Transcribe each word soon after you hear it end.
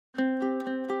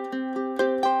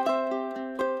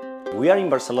We are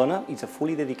in Barcelona. It's a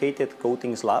fully dedicated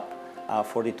coatings lab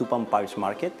for the two-pump pipes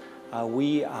market.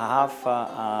 We have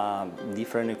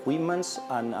different equipments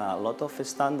and a lot of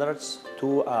standards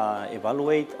to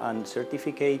evaluate and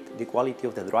certificate the quality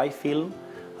of the dry film.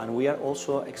 And we are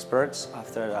also experts,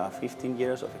 after 15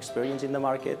 years of experience in the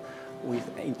market,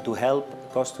 to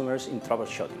help customers in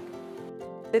troubleshooting.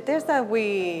 The test that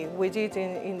we did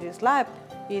in this lab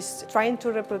is trying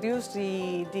to reproduce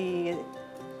the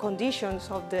conditions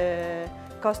of the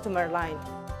customer line.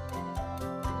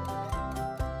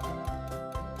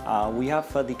 We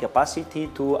have the capacity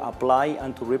to apply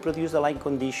and to reproduce the line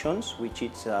conditions, which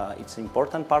it's an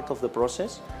important part of the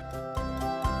process.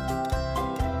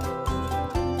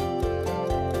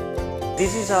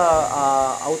 This is an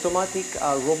automatic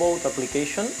robot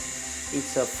application.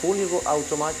 It's a fully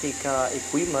automatic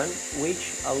equipment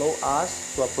which allows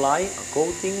us to apply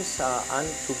coatings and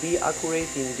to be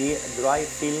accurate in the dry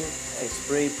film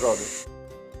spray product.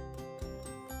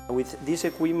 With this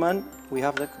equipment, we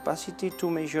have the capacity to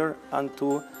measure and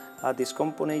to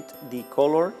discomponent the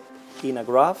color in a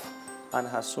graph, and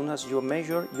as soon as you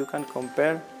measure, you can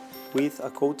compare with a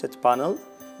coated panel.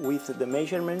 With the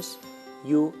measurements,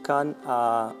 you can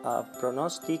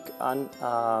prognostic and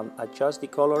adjust the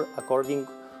color according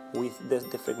with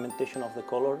the fragmentation of the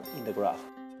color in the graph.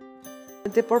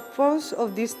 The purpose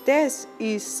of this test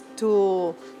is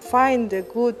to find a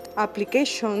good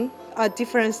application at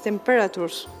different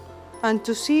temperatures and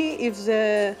to see if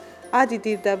the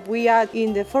additive that we add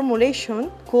in the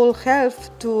formulation could help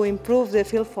to improve the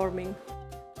film forming.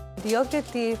 The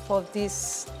objective of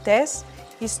this test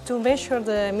is to measure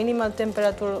the minimal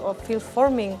temperature of film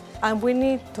forming, and we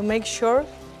need to make sure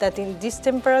that in this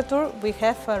temperature we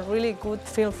have a really good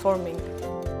film forming.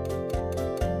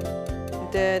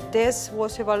 The test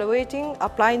was evaluating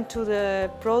applying to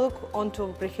the product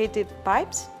onto preheated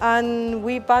pipes, and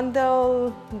we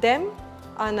bundle them,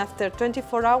 and after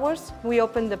 24 hours we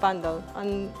open the bundle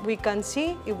and we can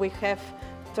see if we have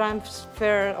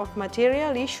transfer of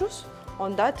material issues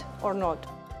on that or not.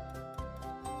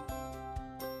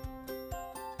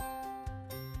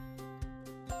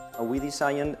 We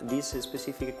designed this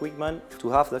specific equipment to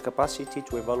have the capacity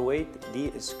to evaluate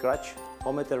the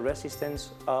scratch-o-meter resistance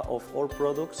of all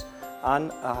products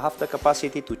and have the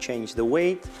capacity to change the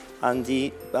weight and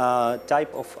the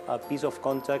type of piece of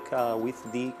contact with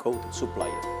the coat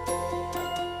supplier.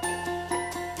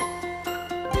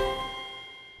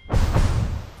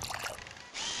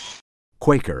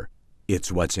 Quaker,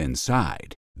 it's what's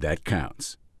inside that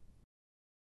counts.